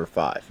on number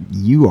 5.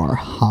 You are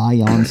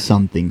high on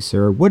something,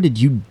 sir. What did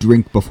you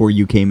drink before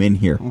you came in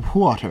here?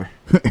 Water.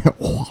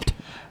 What?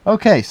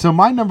 Okay, so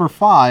my number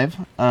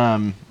 5,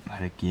 again,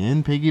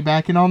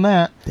 piggybacking on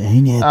that,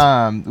 Dang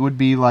it. would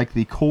be like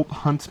the Colt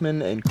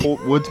Huntsman and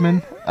Colt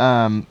Woodsman,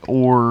 and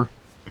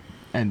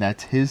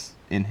that's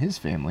in his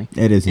family.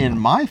 It is in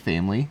my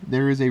family.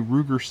 There is a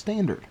Ruger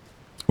Standard.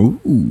 Ooh.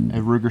 A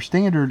Ruger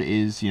Standard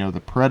is,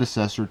 the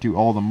predecessor to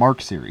all the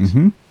Mark series.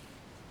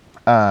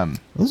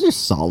 Those are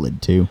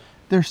solid, too.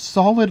 They're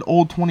solid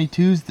old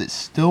 22s that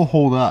still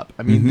hold up.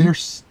 I mean, they're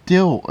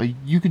still,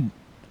 you can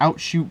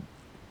outshoot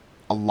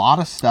a lot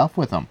of stuff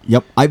with them.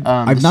 Yep.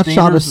 I've not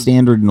shot a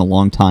standard in a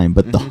long time,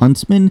 but the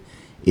Huntsman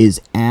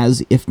is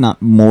as, if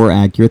not more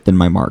accurate than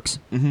my Marks.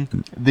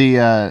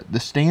 The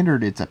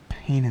Standard, it's a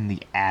pain in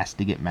the ass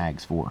to get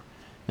mags for.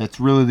 That's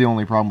really the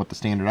only problem with the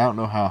Standard. I don't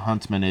know how a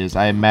Huntsman is.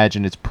 I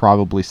imagine it's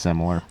probably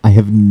similar. I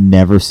have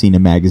never seen a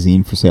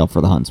magazine for sale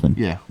for the Huntsman.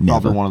 Yeah, never.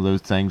 Probably one of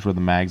those things where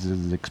the mags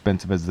is as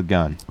expensive as the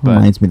gun. But,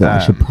 Reminds me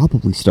that I should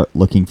probably start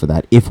looking for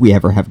that if we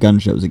ever have gun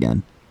shows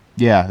again.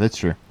 Yeah, that's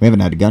true. We haven't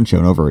had a gun show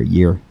in over a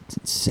year. It's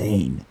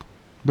insane.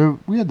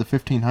 But we had the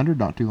 1500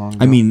 not too long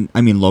ago. I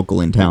mean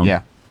local in town.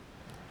 Yeah.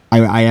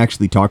 I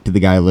actually talked to the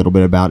guy a little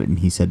bit about it, and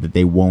he said that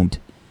they won't.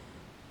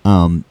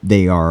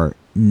 They are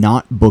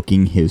not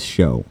booking his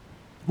show.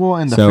 Well,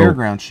 and the So-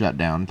 fairgrounds shut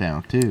down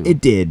too.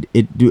 It did.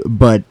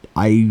 But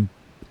I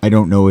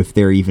don't know if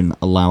they're even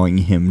allowing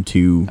him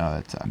to. Oh,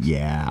 that sucks.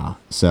 Yeah.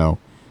 So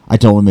I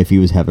told him if he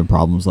was having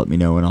problems, let me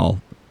know, and I'll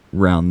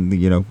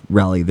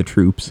rally the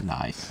troops.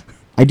 Nice.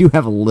 I do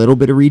have a little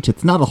bit of reach.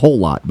 It's not a whole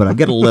lot, but I've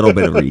got a little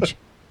bit of reach.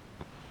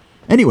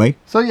 Anyway.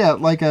 So yeah,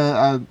 like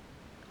an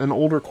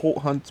older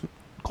Colt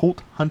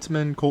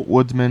Huntsman, Colt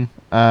Woodsman.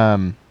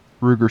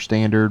 Ruger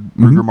Standard,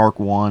 Ruger Mark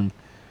 1.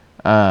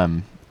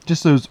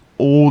 Just those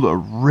old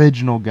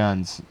original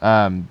guns.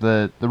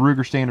 The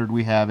Ruger Standard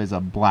we have is a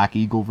Black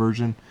Eagle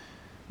version.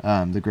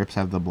 The grips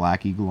have the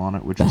Black Eagle on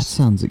it, which That is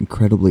sounds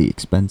incredibly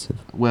expensive.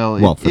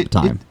 well for the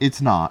time.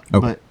 it's not.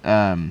 Okay.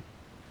 But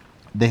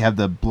they have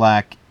the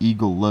Black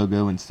Eagle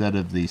logo instead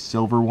of the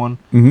silver one.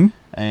 Mm-hmm.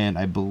 And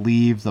I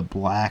believe the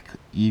Black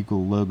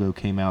Eagle logo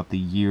came out the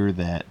year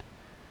that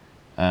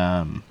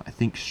I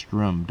think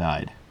Strum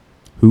died.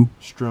 Who?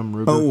 Strum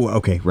Ruger. Oh,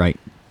 okay, right.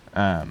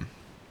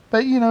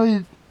 But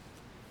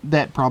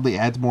that probably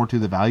adds more to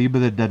the value,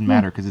 but it doesn't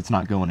matter because it's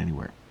not going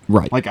anywhere.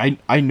 Right. Like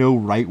I know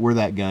right where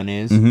that gun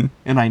is, and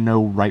I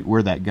know right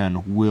where that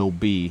gun will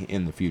be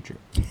in the future.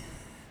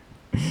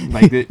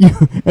 Like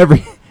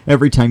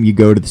every time you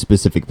go to the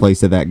specific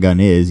place that that gun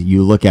is,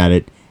 you look at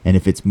it, and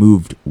if it's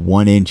moved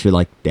 1 inch, you're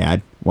like,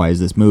 Dad, why is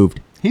this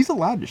moved? he's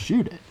allowed to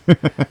shoot it,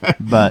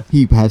 but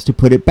He has to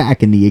put it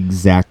back in the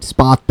exact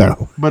spot,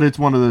 though. but it's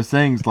one of those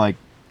things. Like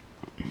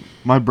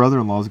my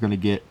brother-in-law is going to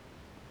get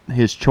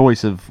his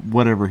choice of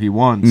whatever he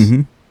wants,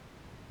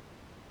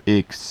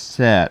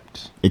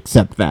 except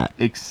that.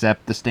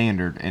 the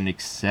standard and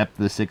except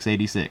the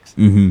 686.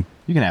 Mm-hmm.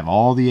 You can have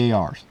all the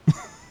ARs.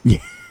 Yeah.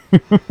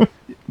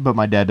 But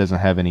my dad doesn't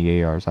have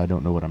any ARs. I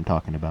don't know what I'm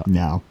talking about.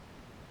 No.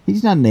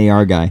 He's not an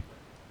AR guy.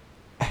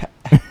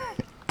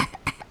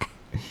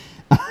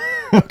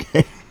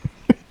 Okay.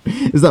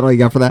 Is that all you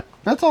got for that?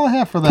 That's all I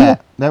have for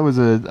that. That was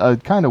a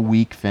kind of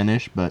weak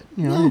finish, but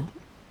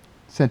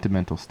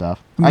sentimental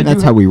stuff. I mean,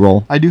 that's how we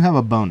roll. I do have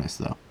a bonus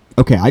though.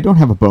 Okay, I don't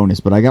have a bonus,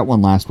 but I got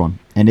one last one,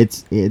 and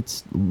it's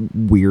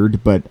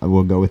weird, but I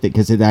will go with it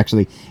because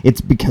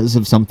it's because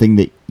of something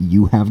that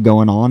you have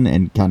going on,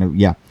 and kind of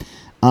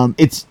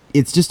it's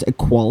just a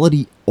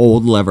quality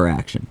old lever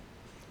action,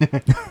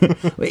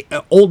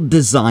 old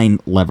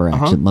design lever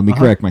action. Let me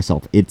correct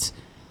myself. It's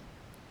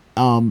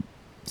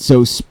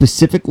so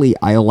specifically,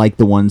 I like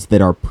the ones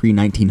that are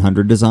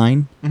pre-1900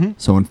 design.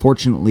 So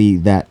unfortunately,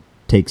 that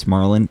takes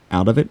Marlin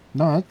out of it.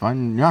 No, that's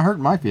fine. You're not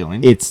hurting my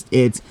feelings.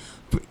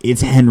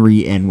 It's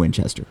Henry and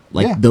Winchester.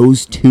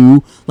 Those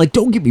two,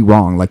 don't get me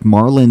wrong,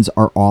 Marlins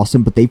are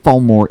awesome, but they fall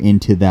more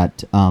into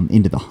that,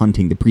 into the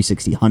hunting, the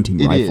pre-60 hunting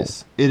rifle.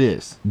 It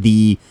is.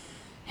 The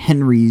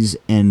Henrys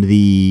and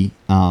the,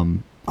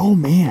 oh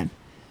man,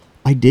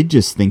 I did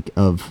just think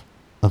of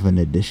an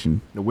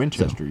addition. The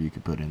Winchester you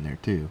could put in there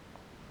too.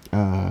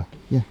 Yeah,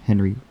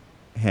 Henry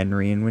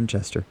and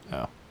Winchester.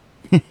 Oh.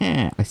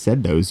 I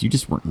said those, you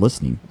just weren't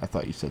listening. I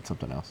thought you said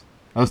something else.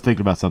 I was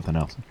thinking about something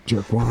else.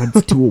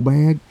 Jerkwads, tool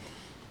bag.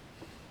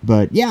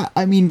 But yeah,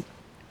 I mean,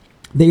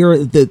 they are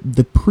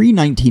the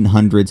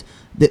pre-1900s.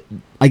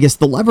 I guess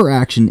the lever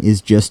action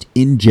is just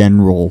in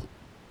general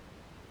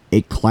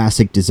a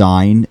classic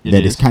design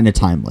that is kind of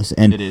timeless,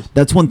 and it is.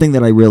 That's one thing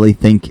that I really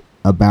think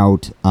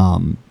about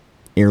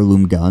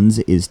heirloom guns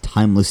is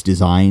timeless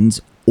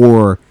designs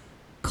or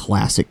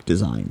classic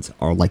designs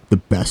are the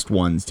best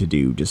ones to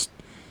do. Just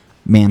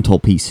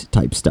mantelpiece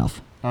type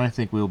stuff. I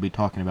think we'll be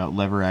talking about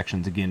lever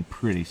actions again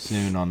pretty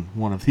soon on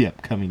one of the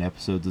upcoming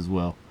episodes as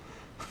well.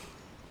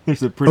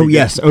 There's a pretty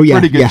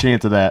good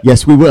chance of that.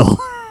 Yes, we will.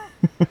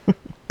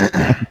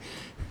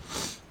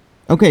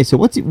 Okay, so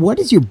what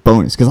is your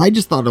bonus? Because I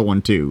just thought of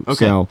one too.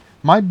 Okay, so.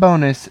 My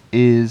bonus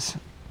is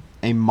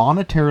a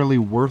monetarily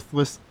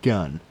worthless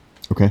gun.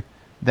 Okay.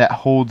 That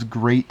holds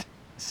great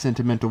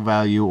sentimental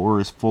value or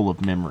is full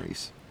of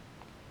memories.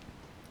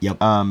 Yep.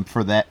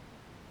 For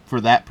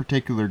that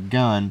particular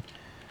gun,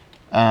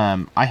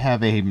 I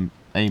have a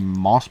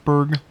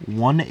Mossberg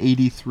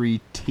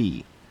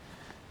 183T,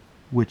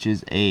 which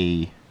is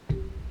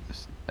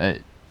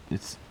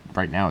it's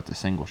right now it's a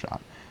single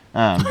shot,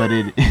 but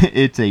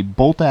it's a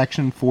bolt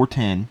action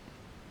 410.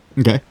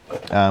 Okay.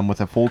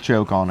 With a full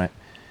choke on it.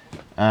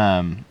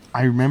 I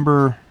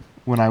remember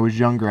when I was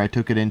younger, I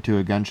took it into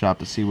a gun shop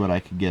to see what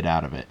I could get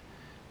out of it,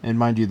 and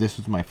mind you, this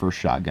was my first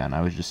shotgun.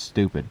 I was just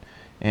stupid,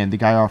 and the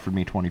guy offered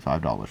me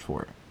 $25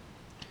 for it.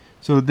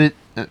 So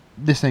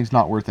this thing's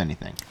not worth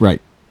anything.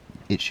 Right.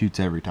 It shoots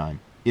every time.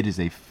 It is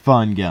a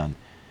fun gun.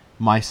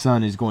 My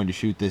son is going to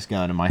shoot this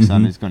gun, and my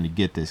son is going to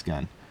get this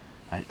gun.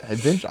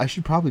 I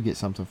should probably get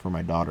something for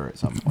my daughter at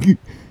some point.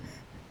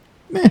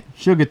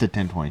 She'll get the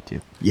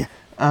 1022. Yeah.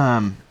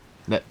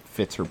 That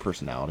fits her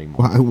personality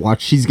more. Well,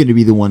 watch, she's going to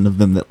be the one of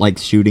them that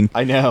likes shooting.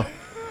 I know.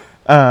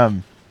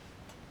 But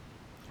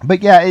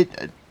yeah,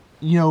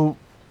 your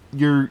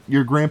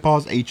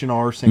grandpa's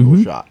H&R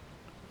single shot,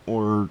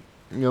 or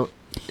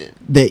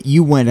that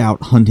you went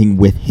out hunting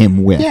with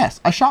him with. Yes,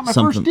 I shot my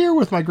first deer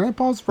with my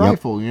grandpa's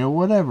rifle.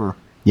 Whatever.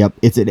 Yep,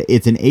 it's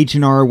an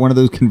H&R, one of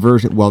those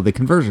conversion. Well, the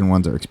conversion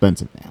ones are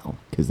expensive now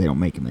because they don't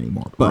make them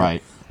anymore. But,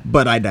 right.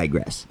 But I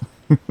digress.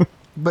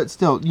 But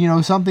still,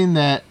 something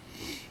that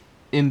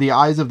in the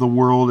eyes of the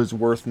world is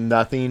worth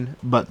nothing,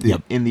 but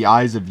in the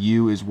eyes of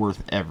you is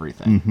worth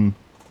everything.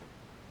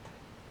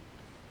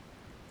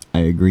 I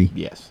agree.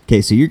 Yes.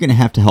 Okay, so you're going to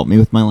have to help me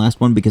with my last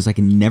one because I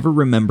can never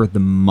remember the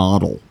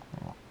model.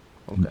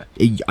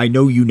 Okay. I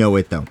know you know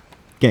it, though.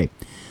 Okay,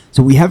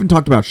 so we haven't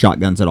talked about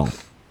shotguns at all.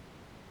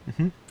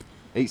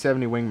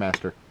 870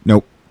 Wingmaster.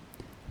 Nope.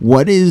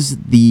 What is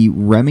the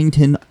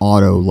Remington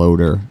auto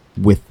loader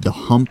with the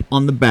hump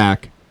on the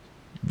back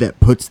that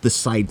puts the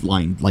sight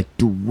line like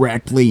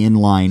directly in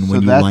line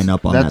when you line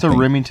up on that That's a thing?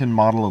 Remington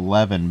Model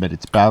 11, but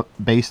it's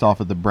based off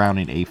of the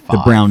Browning A5.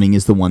 The Browning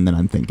is the one that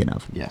I'm thinking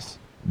of. Yes.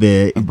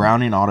 The A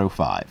Browning Auto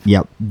 5.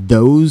 Yep.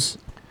 Those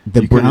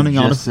the You Browning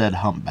just auto said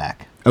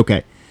humpback.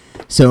 Okay.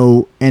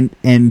 So and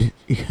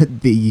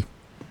the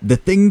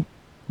thing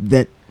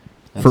that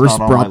That's first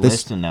not on brought my this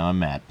list, and now I'm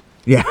mad.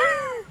 Yeah.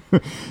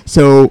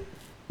 So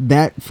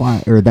that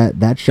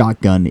that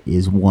shotgun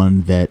is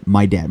one that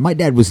my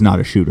dad was not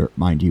a shooter,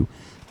 mind you,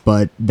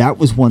 but that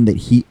was one that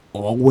he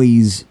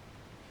always,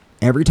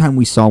 every time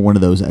we saw one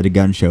of those at a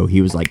gun show,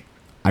 he was like,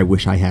 I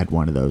wish I had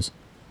one of those,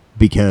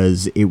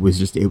 because it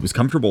was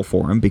comfortable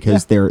for him,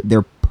 because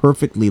they're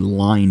perfectly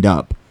lined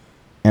up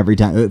every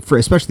time,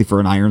 especially for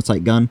an iron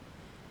sight gun,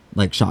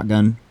 like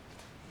shotgun.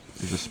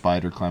 There's a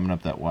spider climbing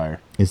up that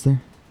wire. Is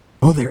there?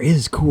 Oh, there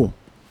is. Cool.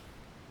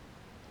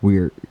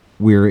 We're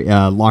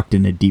locked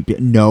in a deep...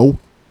 No.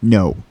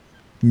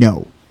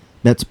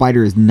 That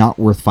spider is not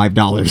worth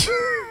 $5.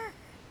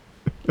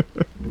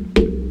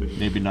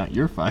 Maybe not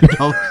your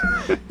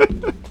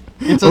 $5.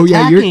 It's Oh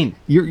attacking.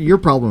 yeah, your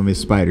problem is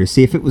spiders.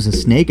 See, if it was a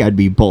snake, I'd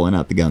be pulling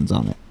out the guns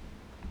on it.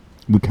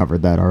 We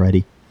covered that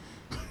already.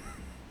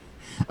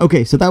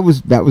 Okay, so that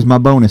was my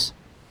bonus.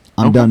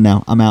 I'm done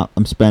now. I'm out.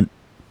 I'm spent.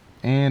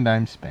 And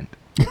I'm spent.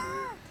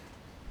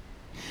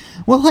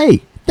 Well,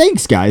 hey,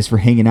 thanks guys for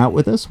hanging out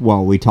with us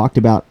while we talked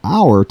about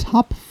our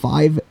top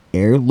 5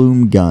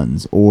 heirloom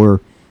guns, or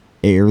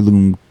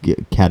heirloom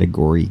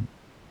category.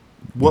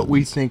 What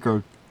we think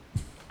are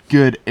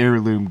good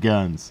heirloom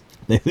guns.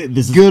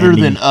 This is Gooder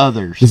than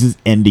others. This is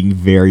ending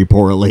very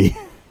poorly.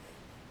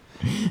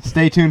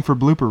 Stay tuned for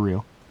blooper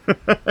reel.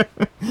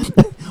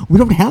 We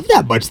don't have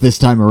that much this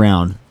time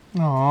around.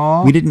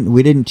 Aww. We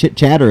didn't chit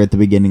chatter at the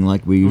beginning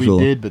like we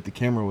usually. We did, but the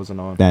camera wasn't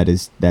on. That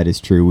is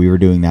true. We were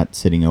doing that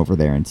sitting over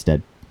there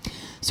instead.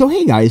 So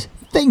hey guys,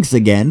 thanks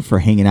again for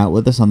hanging out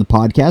with us on the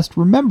podcast.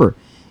 Remember,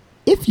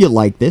 if you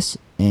like this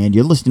and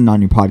you're listening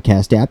on your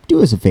podcast app,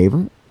 do us a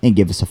favor and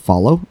give us a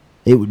follow.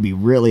 It would be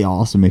really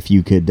awesome if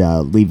you could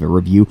leave a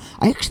review.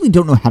 I actually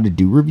don't know how to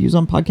do reviews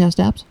on podcast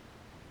apps.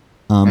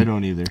 I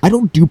don't either. I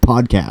don't do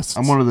podcasts.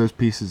 I'm one of those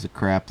pieces of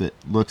crap that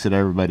looks at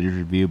everybody's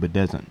review but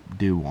doesn't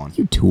do one.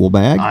 You tool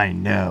bag. I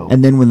know.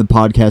 And then when the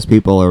podcast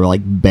people are like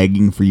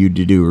begging for you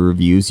to do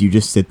reviews, you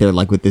just sit there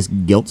like with this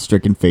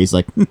guilt-stricken face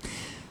like, I'm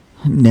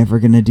never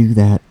going to do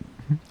that.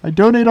 I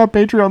donate on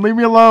Patreon. Leave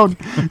me alone.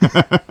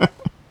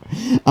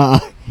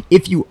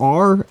 If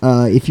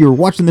you're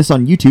watching this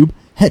on YouTube,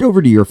 head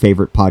over to your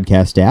favorite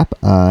podcast app.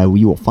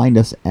 You will find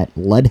us at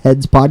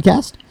Leadheads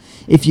Podcast.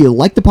 If you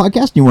like the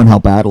podcast and you want to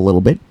help out a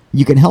little bit,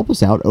 you can help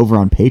us out over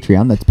on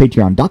Patreon. That's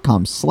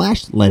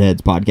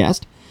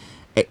patreon.com/LeadheadsPodcast.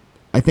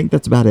 I think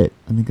that's about it.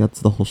 I think that's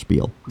the whole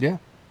spiel. Yeah.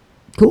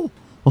 Cool.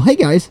 Well, hey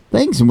guys,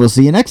 thanks, and we'll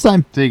see you next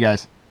time. See you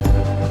guys.